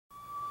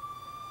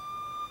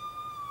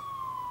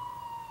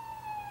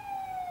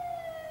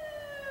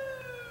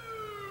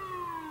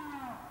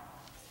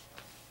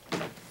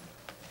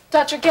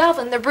Dr.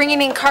 Galvin, they're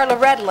bringing in Carla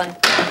Redlin.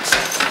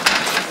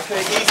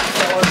 Okay, easy,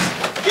 fellas.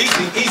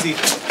 Easy, easy.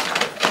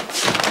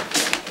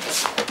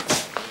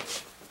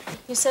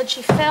 You said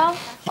she fell?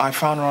 I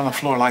found her on the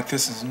floor like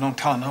this. There's no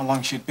telling how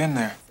long she'd been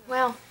there.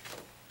 Well.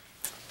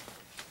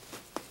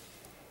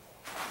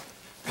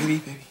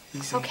 Baby,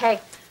 easy. Okay.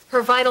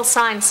 Her vital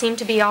signs seem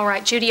to be all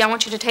right. Judy, I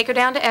want you to take her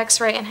down to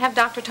X-ray and have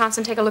Dr.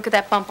 Thompson take a look at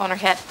that bump on her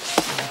head.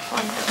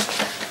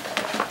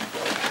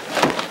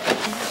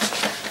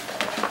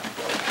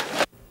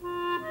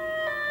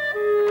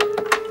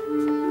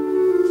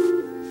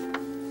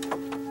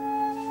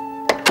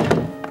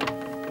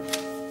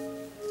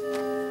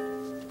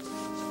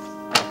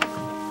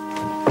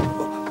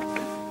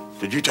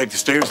 Did you take the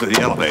stairs or the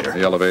elevator?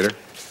 The elevator.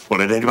 Well,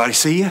 did anybody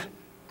see you?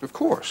 Of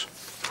course.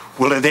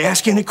 Well, did they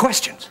ask you any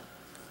questions?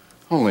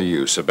 Only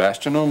you,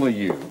 Sebastian, only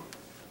you.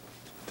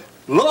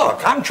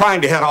 Look, I'm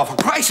trying to head off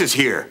a crisis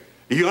here.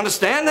 Do you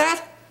understand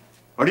that?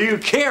 Or do you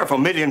care if a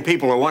million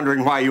people are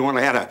wondering why you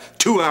only had a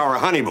 2-hour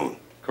honeymoon?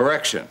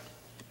 Correction.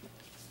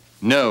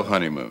 No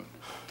honeymoon.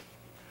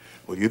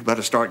 Well, you'd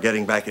better start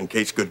getting back in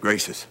Kate's good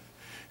graces.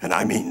 And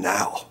I mean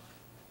now.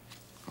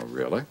 Oh,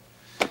 really?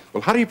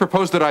 Well, how do you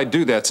propose that I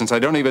do that since I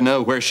don't even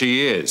know where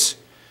she is?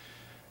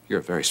 You're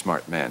a very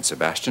smart man,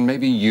 Sebastian.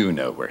 Maybe you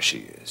know where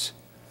she is.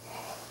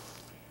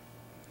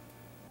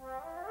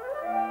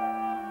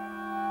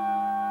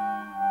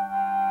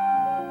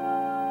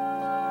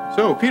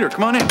 So, Peter,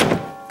 come on in.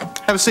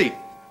 Have a seat.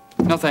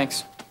 No,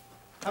 thanks.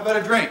 How about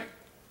a drink?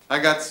 I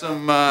got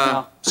some,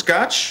 No.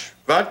 scotch,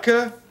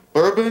 vodka,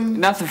 bourbon.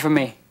 Nothing for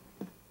me.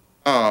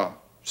 Oh,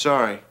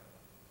 Sorry.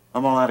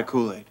 I'm all out of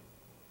Kool-Aid.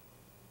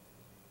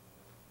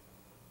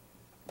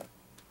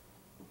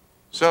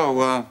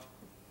 So,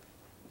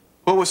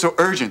 what was so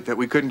urgent that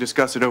we couldn't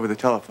discuss it over the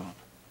telephone?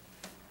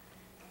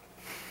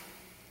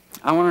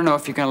 I want to know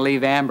if you're going to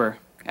leave Amber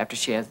after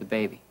she has the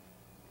baby.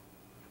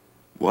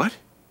 What?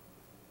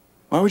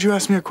 Why would you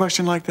ask me a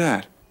question like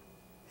that?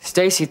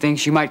 Stacy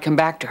thinks you might come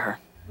back to her.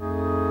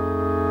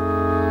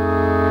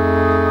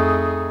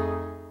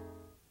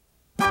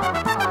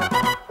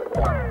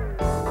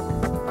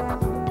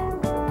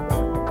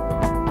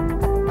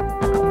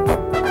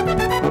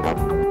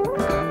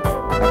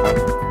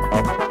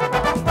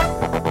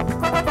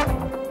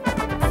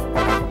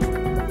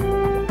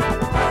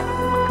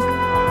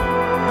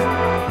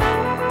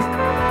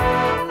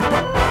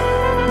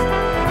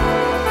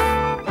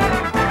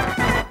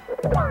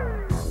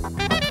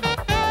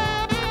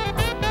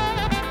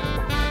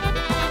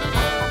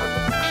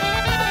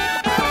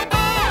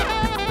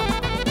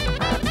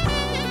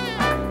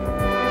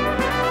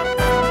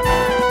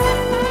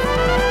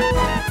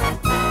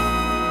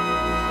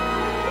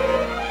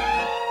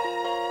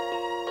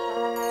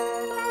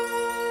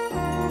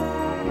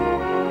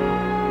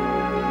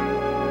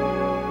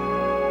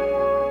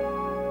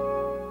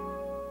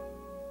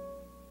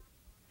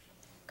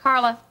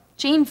 Carla,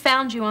 Jean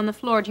found you on the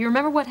floor. Do you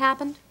remember what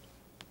happened?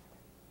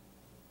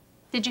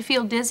 Did you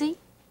feel dizzy?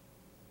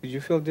 Did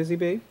you feel dizzy,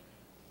 babe?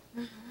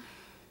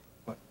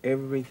 Well,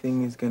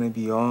 everything is gonna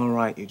be all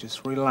right. You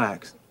just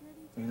relax.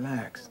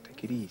 Relax.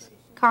 Take it easy.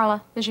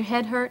 Carla, does your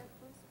head hurt?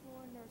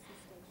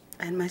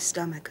 And my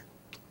stomach.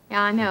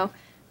 Yeah, I know.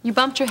 You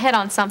bumped your head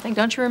on something.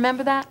 Don't you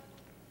remember that?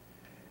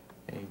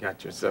 You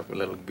got yourself a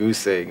little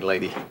goose egg,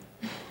 lady.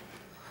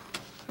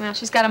 Well,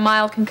 she's got a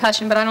mild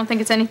concussion, but I don't think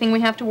it's anything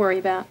we have to worry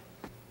about.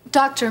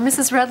 Doctor,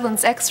 Mrs.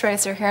 Redlin's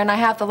x-rays are here, and I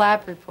have the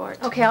lab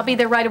report. Okay, I'll be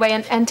there right away.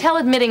 And tell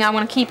admitting I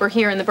want to keep her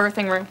here in the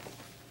birthing room.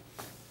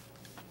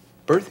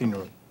 Birthing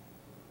room?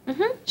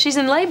 Mm-hmm. She's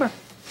in labor.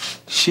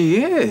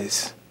 She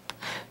is?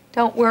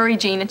 Don't worry,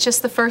 Jean. It's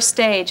just the first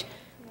stage.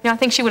 You know, I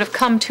think she would have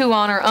come to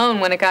on her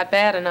own when it got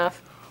bad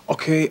enough.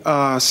 Okay,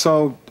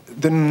 so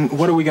then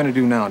what are we gonna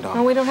do now, Doc?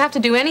 Well, we don't have to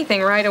do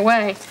anything right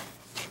away.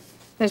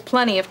 There's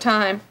plenty of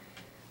time.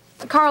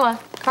 Carla,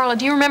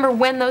 do you remember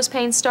when those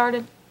pains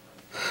started?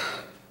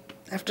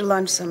 After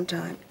lunch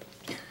sometime.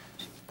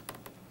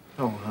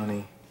 Oh,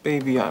 honey.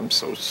 Baby, I'm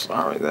so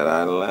sorry that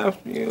I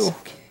left you. It's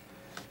okay.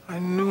 I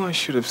knew I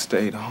should have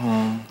stayed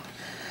home.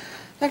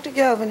 Dr.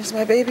 Galvin, is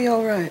my baby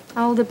all right?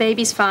 Oh, the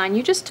baby's fine.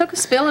 You just took a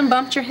spill and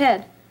bumped your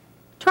head.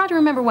 Try to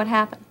remember what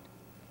happened.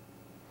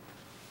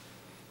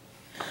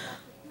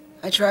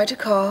 I tried to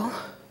call.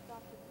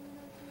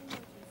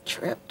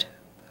 Tripped.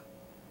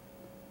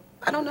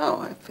 I don't know.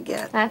 I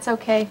forget. That's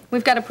okay.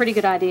 We've got a pretty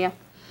good idea.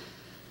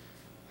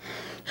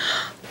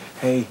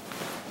 Hey.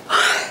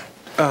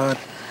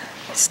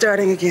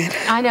 Starting again.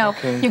 I know.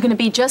 Okay. You're going to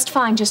be just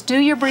fine. Just do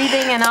your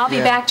breathing, and I'll be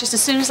back just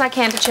as soon as I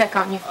can to check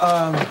on you.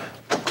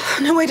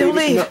 No, wait, don't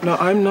leave. No,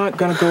 I'm not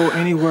gonna go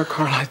anywhere,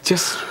 Carla.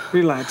 Just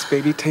relax,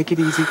 baby. Take it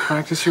easy.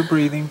 Practice your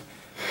breathing.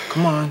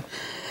 Come on.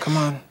 Come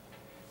on.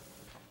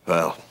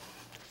 Well,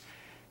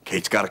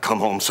 Kate's got to come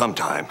home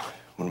sometime.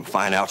 When we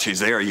find out she's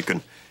there, you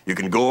can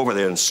go over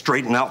there and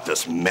straighten out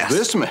this mess.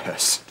 This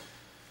mess?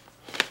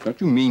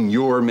 Don't you mean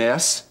your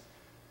mess?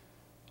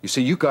 You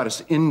see, you got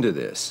us into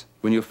this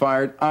when you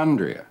fired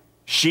Andrea.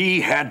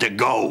 She had to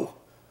go.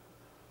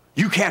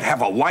 You can't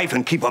have a wife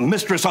and keep a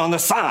mistress on the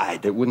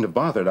side. It wouldn't have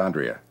bothered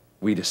Andrea.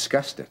 We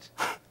discussed it.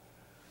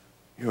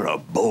 You're a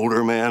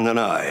bolder man than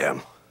I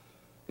am.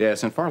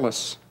 Yes, and far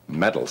less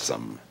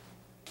meddlesome.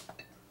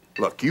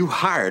 Look, you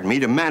hired me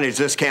to manage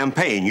this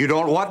campaign. You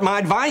don't want my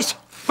advice?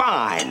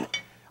 Fine.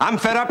 I'm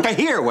fed up to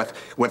here with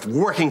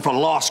working for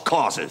lost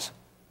causes.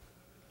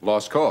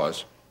 Lost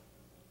cause?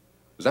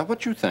 Is that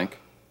what you think?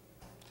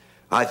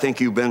 I think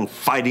you've been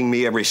fighting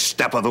me every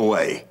step of the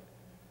way.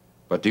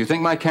 But do you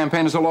think my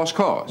campaign is a lost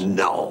cause?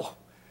 No.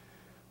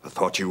 I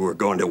thought you were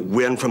going to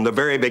win from the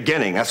very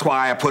beginning. That's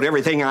why I put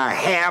everything I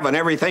have and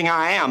everything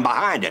I am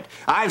behind it.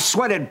 I've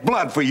sweated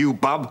blood for you,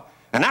 Bub,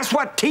 and that's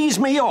what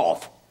teased me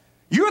off.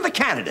 You're the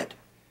candidate,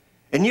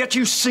 and yet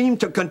you seem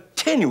to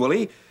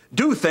continually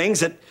do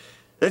things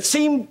that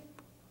seem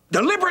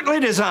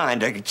deliberately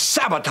designed to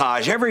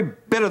sabotage every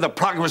bit of the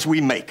progress we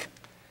make.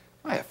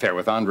 My affair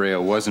with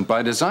Andrea wasn't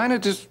by design,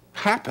 it just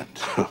happened.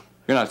 You're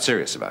not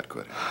serious about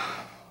quitting.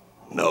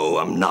 No,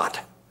 I'm not.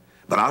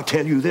 But I'll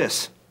tell you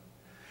this.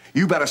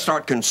 You better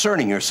start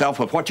concerning yourself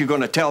with what you're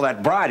going to tell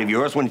that bride of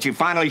yours when she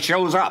finally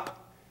shows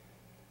up.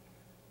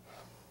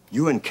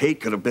 You and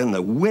Kate could have been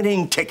the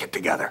winning ticket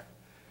together.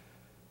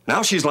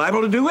 Now she's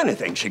liable to do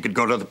anything. She could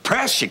go to the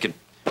press, she could...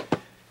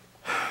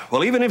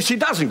 Well, even if she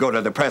doesn't go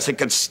to the press, it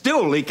could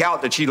still leak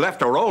out that she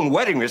left her own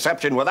wedding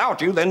reception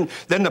without you, then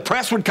the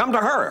press would come to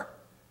her.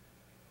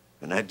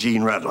 And that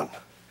Gene Redlin,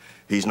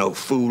 he's no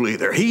fool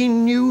either. He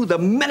knew the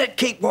minute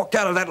Kate walked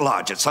out of that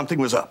lodge that something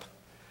was up.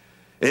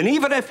 And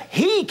even if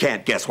he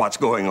can't guess what's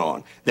going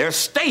on, there's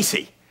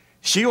Stacy.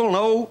 She'll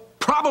know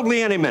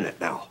probably any minute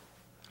now.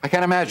 I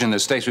can't imagine that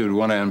Stacy would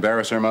want to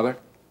embarrass her mother.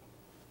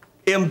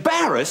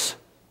 Embarrass?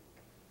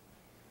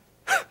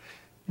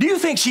 Do you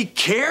think she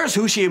cares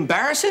who she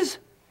embarrasses?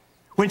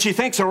 When she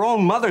thinks her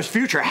own mother's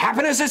future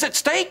happiness is at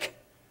stake?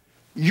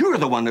 You're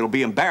the one that'll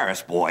be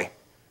embarrassed, boy,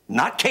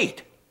 not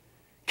Kate.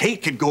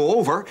 Kate could go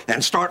over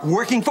and start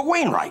working for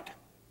Wainwright.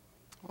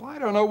 Well, I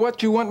don't know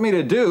what you want me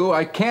to do.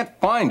 I can't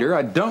find her.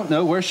 I don't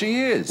know where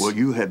she is. Well,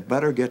 you had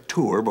better get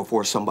to her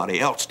before somebody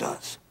else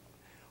does,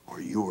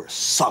 or you're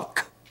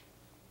sunk.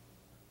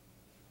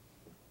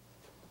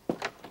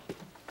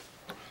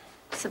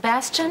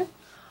 Sebastian?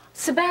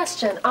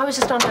 Sebastian, I was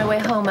just on my way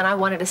home and I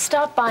wanted to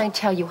stop by and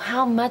tell you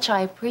how much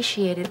I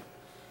appreciated.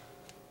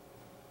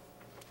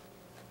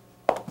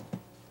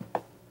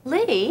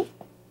 Lee?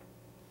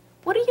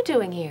 What are you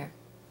doing here?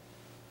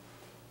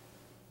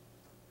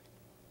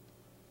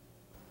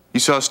 You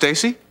saw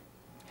Stacy?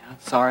 Yeah,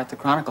 saw her at the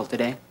Chronicle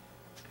today.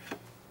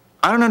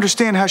 I don't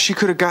understand how she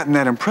could have gotten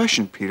that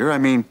impression, Peter. I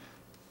mean,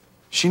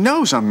 she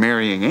knows I'm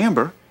marrying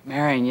Amber.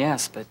 Marrying,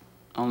 yes, but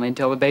only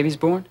until the baby's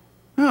born?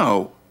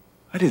 No,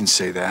 I didn't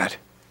say that.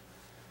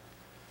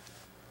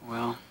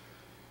 Well,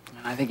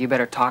 I think you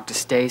better talk to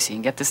Stacy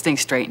and get this thing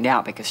straightened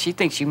out because she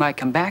thinks you might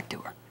come back to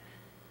her.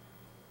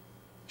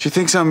 She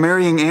thinks I'm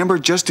marrying Amber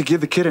just to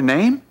give the kid a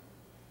name?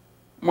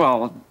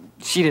 Well,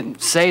 she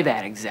didn't say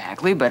that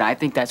exactly, but I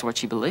think that's what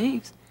she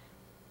believes.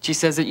 She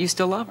says that you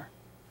still love her.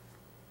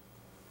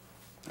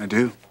 I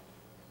do.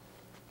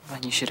 Well,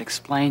 then you should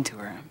explain to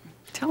her.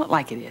 Tell it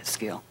like it is,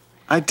 Gil.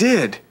 I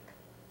did.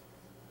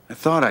 I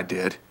thought I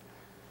did.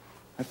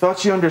 I thought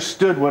she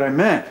understood what I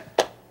meant.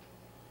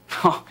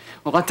 Oh,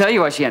 well, I'll tell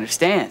you what she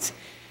understands.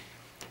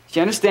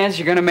 She understands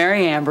you're going to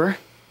marry Amber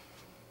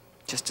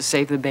just to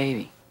save the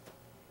baby,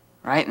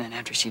 right? And then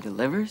after she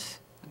delivers,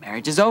 the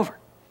marriage is over.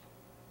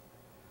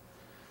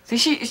 See,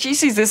 she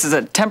sees this as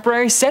a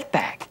temporary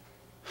setback.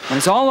 When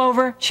it's all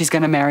over, she's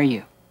going to marry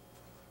you.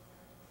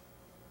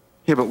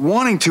 Yeah, but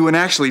wanting to and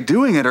actually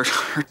doing it are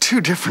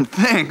two different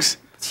things.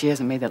 But she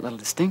hasn't made that little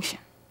distinction.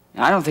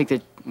 And I don't think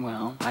that,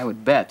 well, I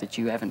would bet that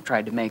you haven't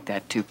tried to make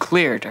that too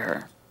clear to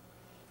her.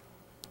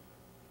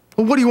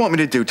 Well, what do you want me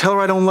to do? Tell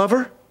her I don't love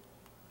her?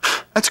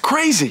 That's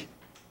crazy.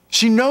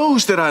 She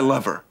knows that I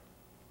love her.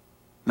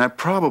 And I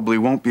probably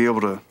won't be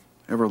able to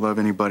ever love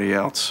anybody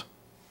else.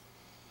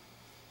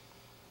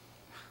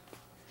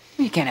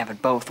 You can't have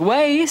it both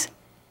ways.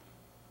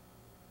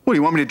 What, do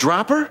you want me to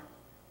drop her?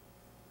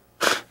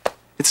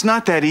 It's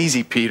not that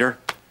easy, Peter.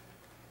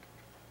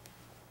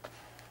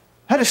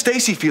 How does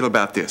Stacy feel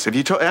about this? Have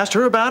you asked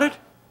her about it?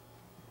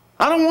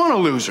 I don't want to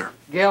lose her.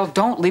 Gail,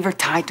 don't leave her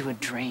tied to a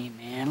dream,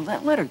 man.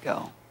 Let her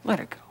go. Let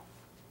her go.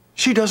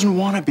 She doesn't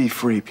want to be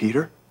free,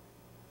 Peter.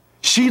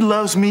 She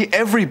loves me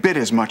every bit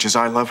as much as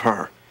I love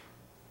her.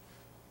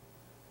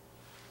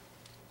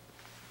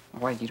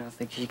 Why, you don't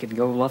think she could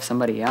go love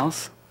somebody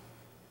else?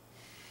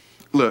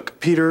 Look,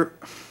 Peter,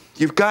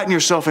 you've gotten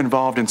yourself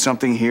involved in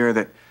something here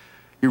that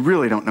you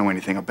really don't know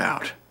anything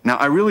about. Now,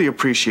 I really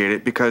appreciate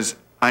it because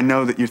I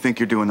know that you think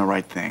you're doing the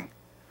right thing.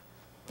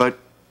 But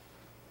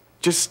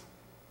just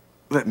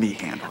let me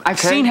handle it, I've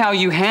okay? seen how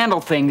you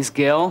handle things,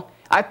 Gil.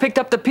 I picked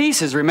up the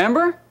pieces,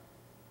 remember?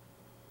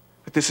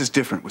 But this is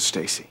different with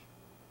Stacy.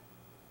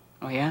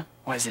 Oh, yeah?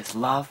 What is this,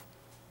 love?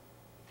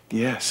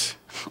 Yes.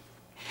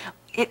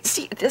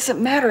 See, it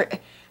doesn't matter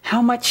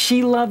how much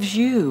she loves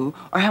you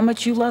or how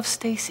much you love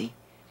Stacy.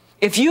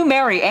 If you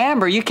marry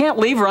Amber, you can't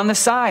leave her on the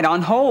side,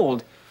 on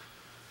hold.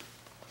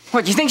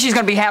 What, you think she's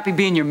gonna be happy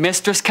being your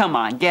mistress? Come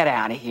on, get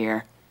out of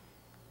here.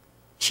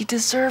 She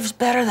deserves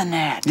better than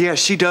that. Yeah,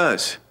 she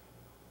does.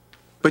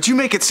 But you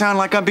make it sound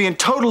like I'm being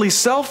totally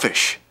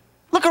selfish.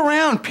 Look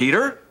around,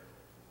 Peter.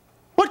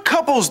 What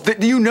couples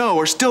that you know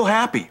are still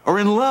happy or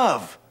in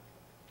love?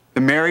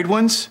 The married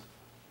ones?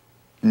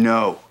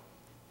 No.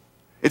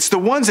 It's the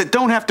ones that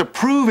don't have to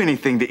prove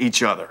anything to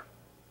each other.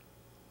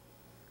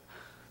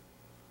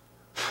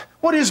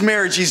 What is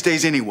marriage these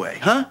days anyway,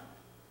 huh?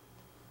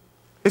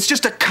 It's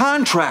just a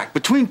contract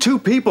between two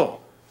people.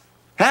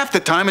 Half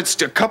the time,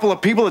 it's a couple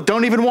of people that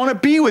don't even want to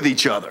be with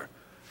each other.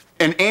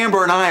 And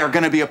Amber and I are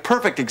going to be a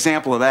perfect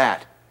example of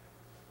that.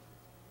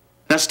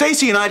 Now,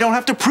 Stacy and I don't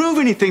have to prove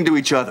anything to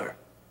each other.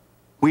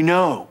 We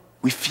know,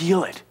 we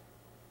feel it.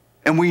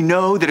 And we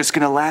know that it's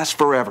going to last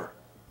forever.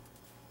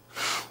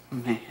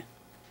 Man.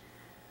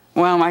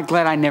 Well, am I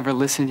glad I never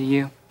listened to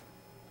you?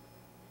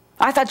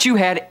 I thought you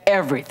had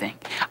everything.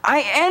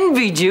 I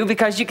envied you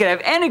because you could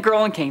have any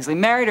girl in Kingsley,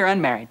 married or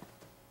unmarried.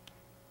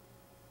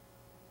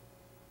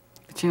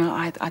 But you know,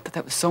 I thought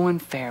that was so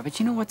unfair. But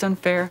you know what's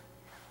unfair?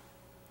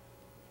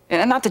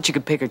 And not that you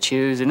could pick or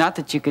choose, and not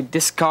that you could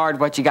discard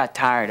what you got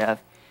tired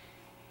of.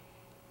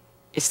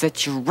 It's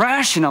that you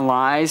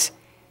rationalize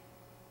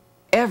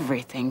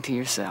everything to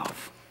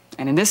yourself.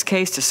 And in this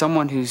case, to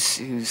someone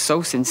who's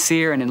so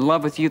sincere and in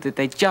love with you that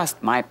they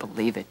just might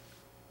believe it.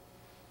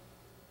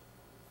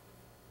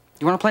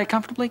 You want to play it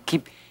comfortably?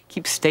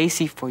 Keep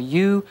Stacy for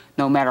you,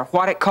 no matter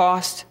what it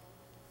costs?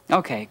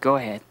 Okay, go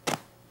ahead.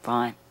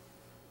 Fine.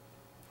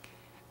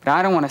 But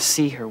I don't want to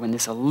see her when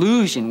this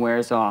illusion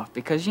wears off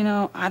because, you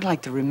know, I'd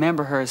like to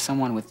remember her as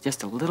someone with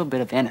just a little bit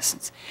of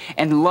innocence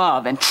and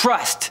love and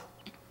trust.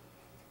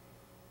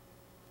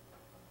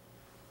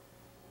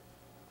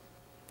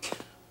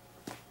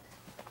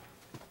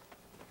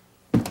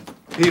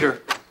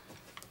 Peter.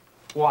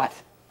 What?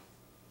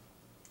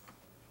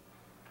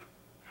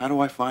 How do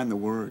I find the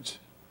words?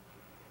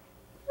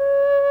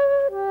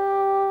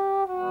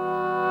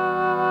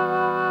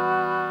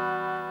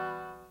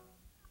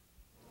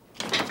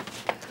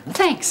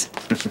 Thanks.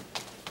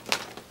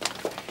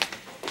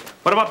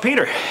 What about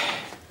Peter?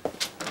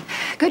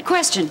 Good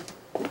question.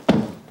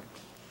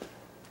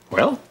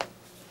 Well?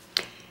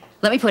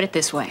 Let me put it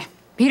this way.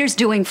 Peter's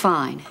doing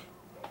fine.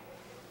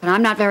 But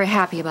I'm not very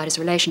happy about his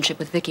relationship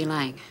with Vicki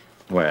Lang.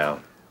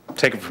 Well,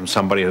 take it from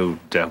somebody who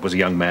was a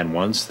young man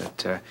once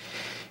that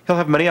he'll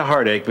have many a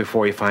heartache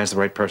before he finds the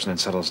right person and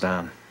settles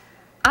down.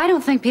 I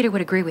don't think Peter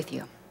would agree with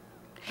you.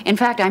 In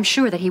fact, I'm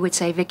sure that he would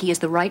say Vicki is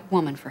the right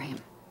woman for him.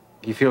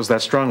 He feels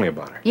that strongly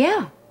about her.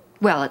 Yeah.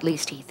 Well, at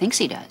least he thinks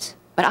he does.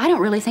 But I don't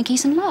really think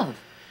he's in love.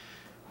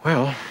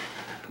 Well,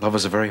 love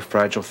is a very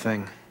fragile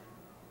thing.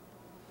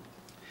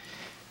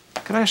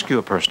 Can I ask you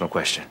a personal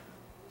question?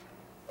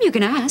 You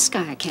can ask.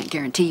 I can't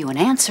guarantee you an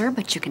answer,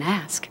 but you can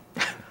ask.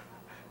 Do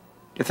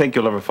you think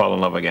you'll ever fall in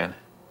love again?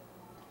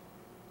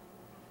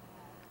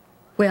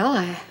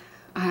 Well,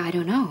 I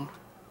don't know.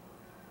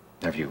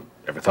 Have you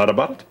ever thought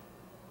about it?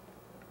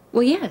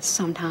 Well, yes,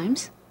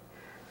 sometimes.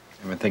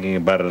 I've been thinking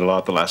about it a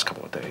lot the last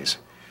couple of days.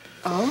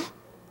 Oh?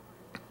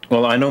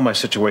 Well, I know my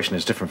situation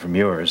is different from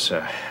yours.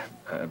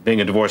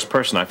 Being a divorced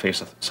person, I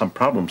face some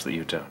problems that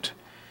you don't.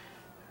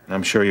 And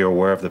I'm sure you're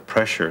aware of the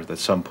pressure that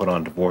some put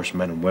on divorced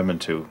men and women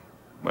to,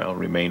 well,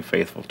 remain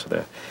faithful to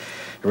their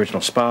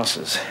original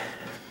spouses.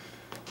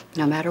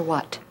 No matter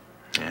what.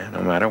 Yeah,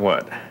 no matter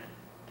what.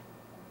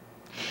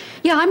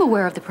 Yeah, I'm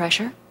aware of the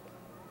pressure.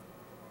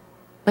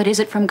 But is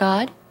it from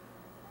God?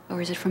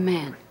 Or is it from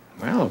man?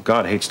 Well,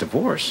 God hates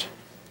divorce.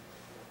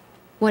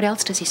 What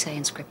else does he say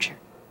in Scripture?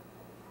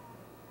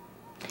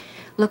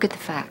 Look at the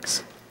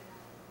facts.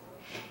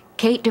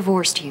 Kate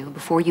divorced you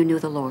before you knew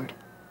the Lord.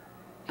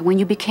 And when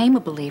you became a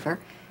believer,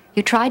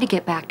 you tried to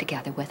get back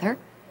together with her,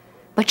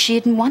 but she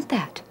didn't want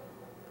that.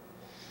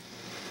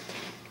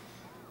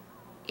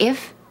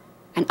 If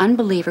an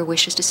unbeliever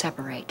wishes to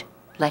separate,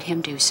 let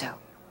him do so.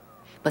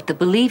 But the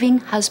believing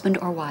husband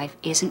or wife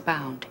isn't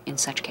bound in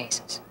such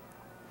cases.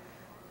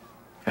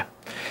 Yeah,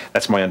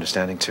 that's my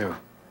understanding, too.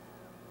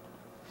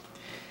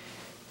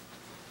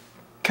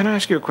 Can I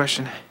ask you a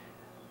question?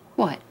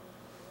 What?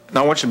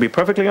 Now, I want you to be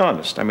perfectly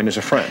honest. I mean, as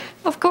a friend.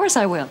 Of course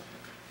I will.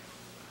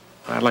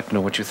 I'd like to know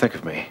what you think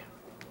of me.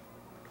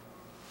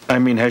 I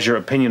mean, has your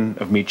opinion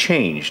of me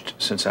changed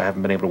since I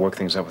haven't been able to work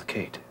things out with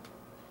Kate?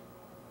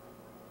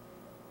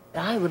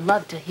 I would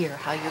love to hear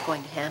how you're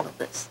going to handle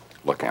this.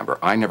 Look, Amber,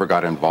 I never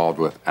got involved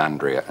with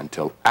Andrea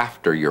until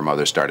after your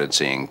mother started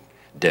seeing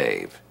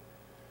Dave.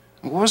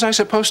 What was I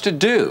supposed to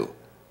do?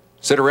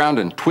 Sit around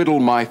and twiddle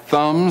my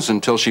thumbs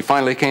until she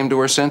finally came to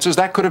her senses?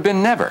 That could have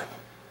been never.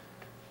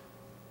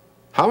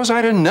 How was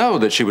I to know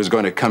that she was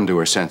going to come to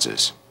her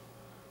senses?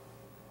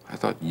 I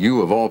thought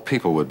you, of all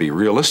people, would be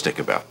realistic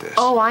about this.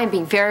 Oh, I'm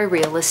being very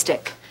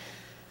realistic.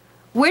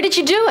 Where did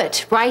you do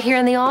it? Right here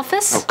in the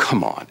office? Oh,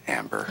 come on,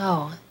 Amber.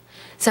 Oh,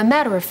 as a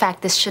matter of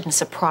fact, this shouldn't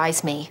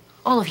surprise me.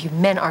 All of you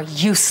men are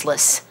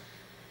useless.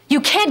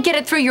 You can't get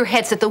it through your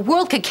heads that the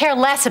world could care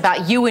less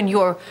about you and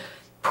your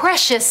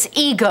precious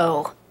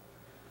ego.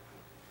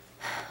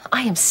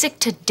 I am sick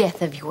to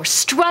death of your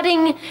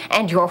strutting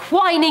and your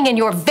whining and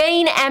your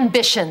vain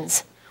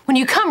ambitions. When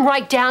you come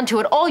right down to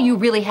it, all you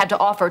really had to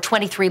offer are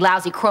 23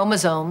 lousy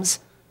chromosomes.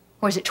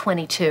 Or is it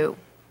 22?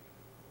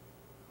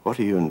 What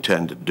do you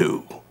intend to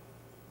do?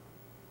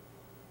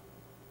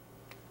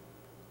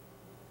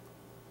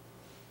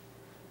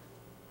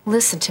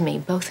 Listen to me,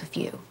 both of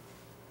you.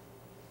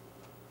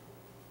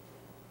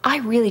 I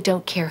really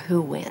don't care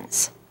who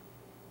wins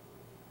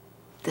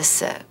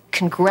this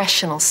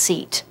congressional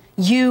seat,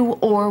 you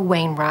or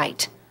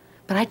Wainwright,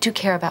 but I do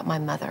care about my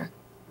mother.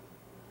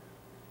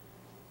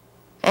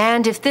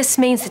 And if this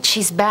means that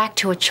she's back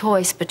to a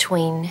choice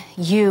between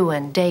you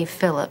and Dave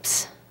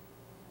Phillips,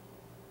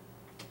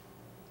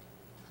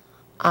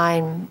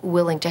 I'm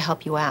willing to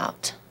help you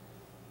out.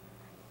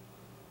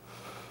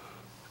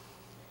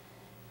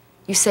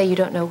 You say you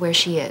don't know where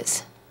she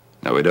is.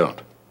 No, we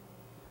don't.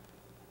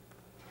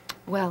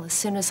 Well, as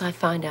soon as I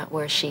find out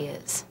where she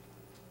is,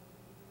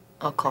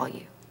 I'll call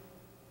you.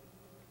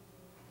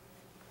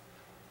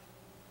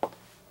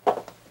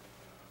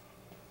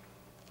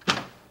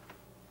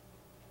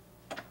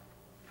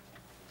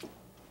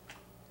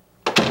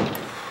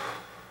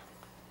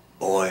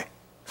 Boy,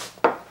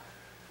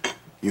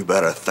 you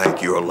better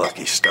thank your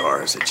lucky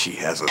stars that she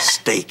has a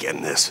stake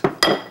in this.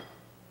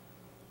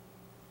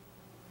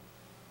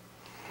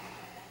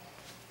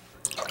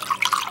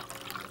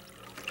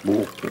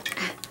 Ooh,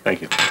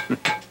 thank you.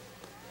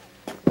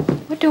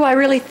 What do I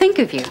really think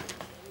of you?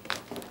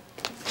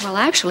 Well,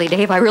 actually,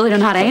 Dave, I really don't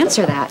know how to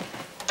answer that.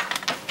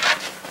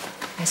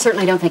 I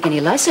certainly don't think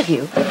any less of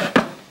you.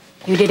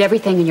 You did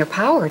everything in your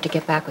power to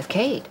get back with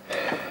Kate.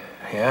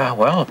 Yeah,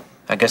 well,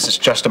 I guess it's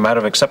just a matter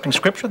of accepting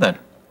scripture then.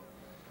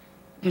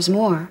 There's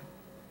more.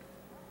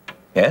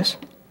 Yes?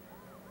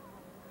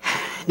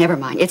 Never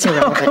mind, it's Oh,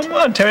 irrelevant. come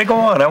on, Terry, go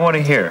on. I want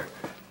to hear.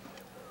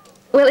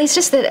 Well, it's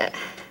just that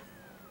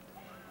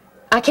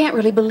I can't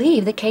really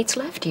believe that Kate's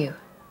left you.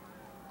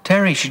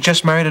 Terry, she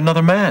just married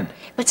another man.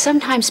 But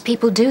sometimes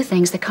people do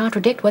things that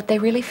contradict what they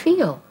really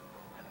feel.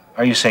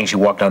 Are you saying she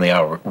walked down the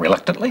aisle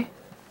reluctantly?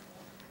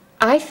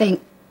 I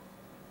think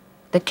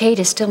that Kate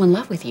is still in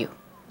love with you.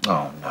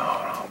 Oh,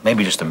 no.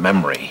 Maybe just a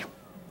memory.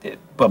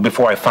 Well,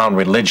 before I found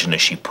religion,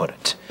 as she put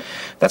it.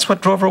 That's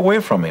what drove her away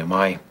from me,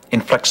 my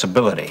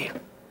inflexibility,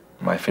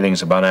 my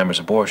feelings about Amber's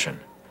abortion.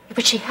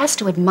 But she has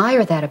to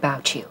admire that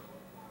about you.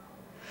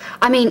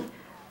 I mean,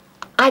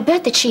 I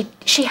bet that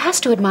she has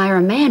to admire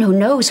a man who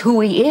knows who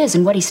he is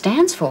and what he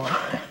stands for.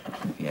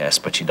 Yes,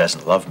 but she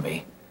doesn't love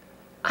me.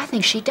 I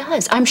think she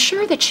does. I'm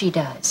sure that she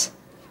does.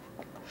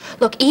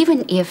 Look,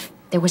 even if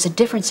there was a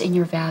difference in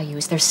your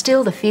values, there's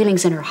still the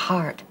feelings in her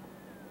heart.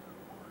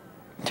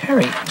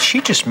 Terry,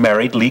 she just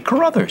married Lee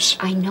Carruthers.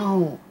 I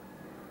know.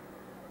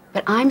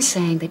 But I'm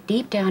saying that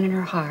deep down in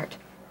her heart,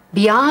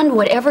 beyond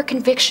whatever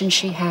conviction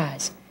she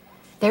has,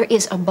 there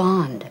is a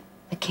bond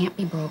that can't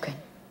be broken.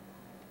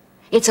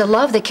 It's a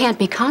love that can't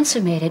be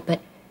consummated,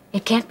 but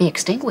it can't be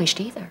extinguished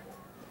either.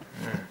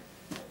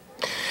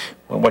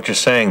 Well, what you're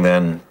saying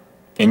then,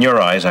 in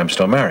your eyes, I'm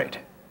still married.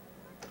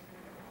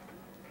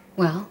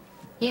 Well,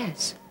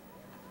 yes.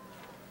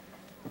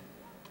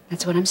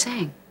 That's what I'm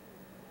saying.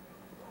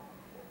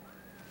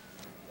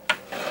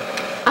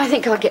 I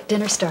think I'll get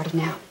dinner started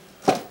now.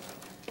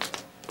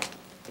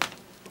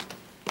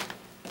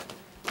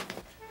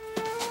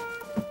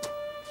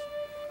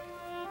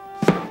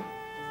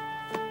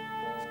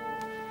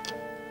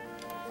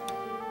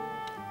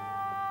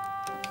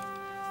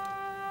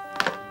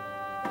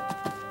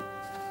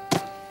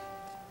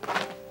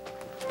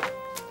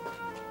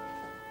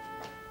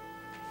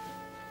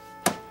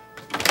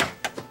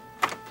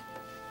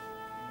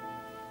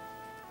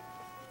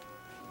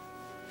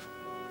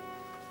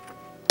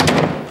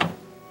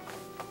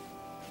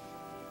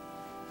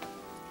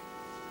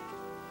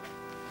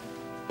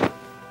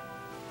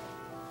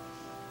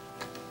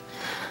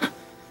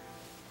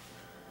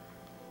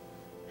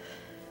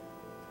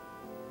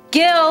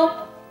 Gil!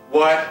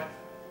 What?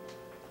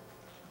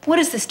 What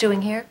is this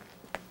doing here?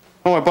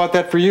 Oh, I bought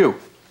that for you.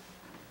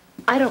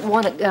 I don't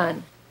want a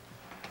gun.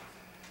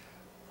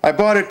 I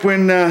bought it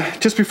when,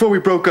 just before we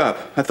broke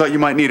up. I thought you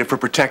might need it for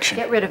protection.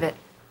 Get rid of it.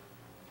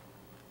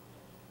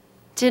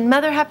 Did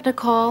Mother happen to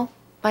call,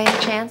 by any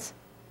chance?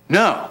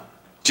 No.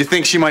 Did you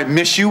think she might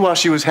miss you while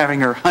she was having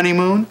her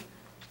honeymoon?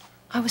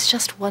 I was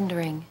just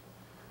wondering.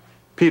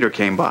 Peter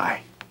came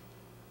by.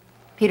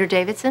 Peter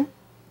Davidson?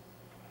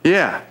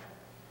 Yeah.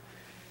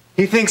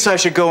 He thinks I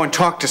should go and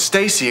talk to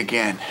Stacy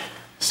again.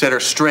 Set her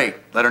straight.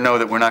 Let her know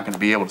that we're not going to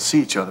be able to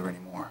see each other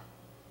anymore.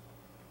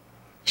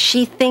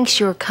 She thinks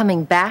you're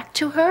coming back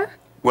to her?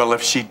 Well,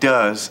 if she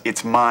does,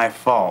 it's my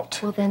fault.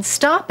 Well, then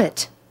stop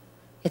it.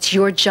 It's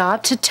your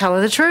job to tell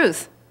her the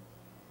truth.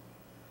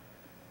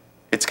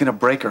 It's going to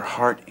break her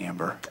heart,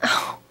 Amber.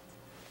 Oh,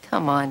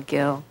 come on,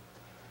 Gil.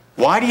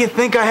 Why do you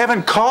think I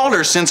haven't called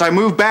her since I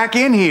moved back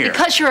in here?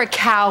 Because you're a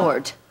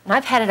coward. And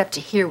I've had it up to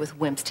here with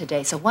wimps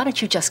today, so why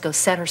don't you just go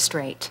set her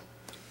straight?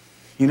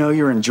 You know,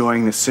 you're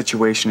enjoying this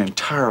situation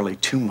entirely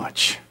too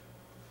much.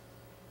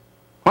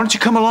 Why don't you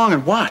come along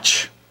and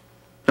watch?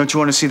 Don't you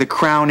want to see the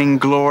crowning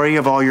glory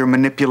of all your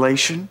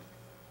manipulation?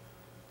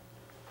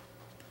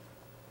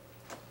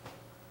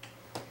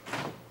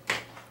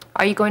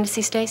 Are you going to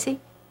see Stacy?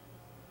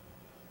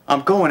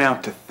 I'm going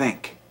out to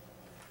think.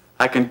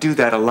 I can do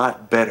that a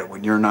lot better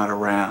when you're not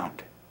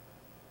around.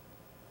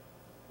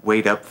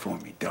 Wait up for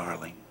me,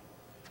 darling.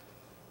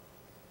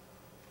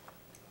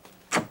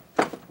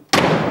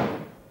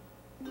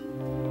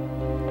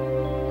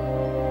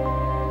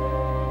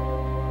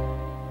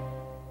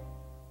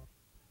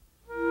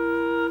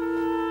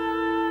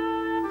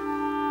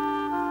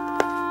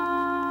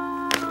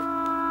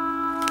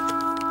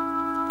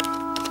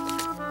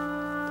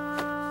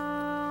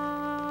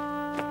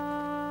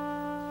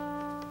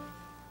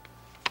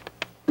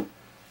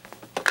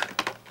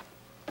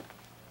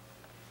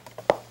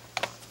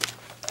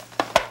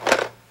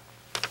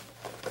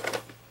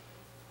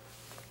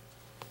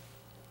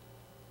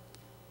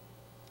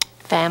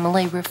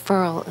 Family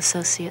Referral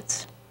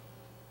Associates.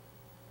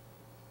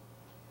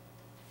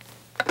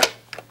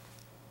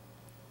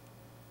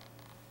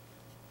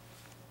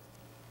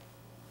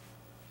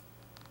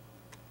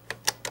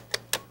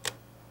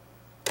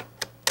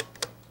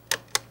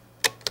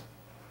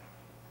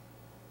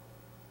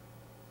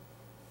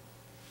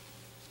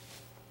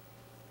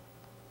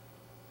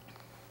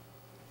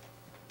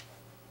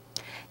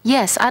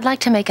 Yes, I'd like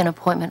to make an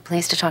appointment,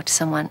 please, to talk to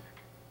someone.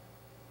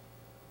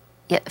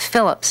 Yeah,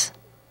 Phillips.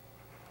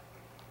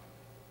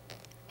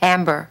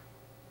 Amber.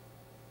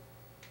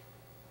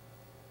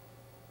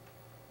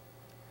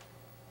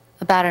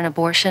 About an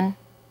abortion.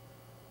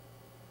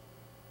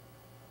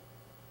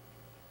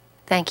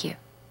 Thank you.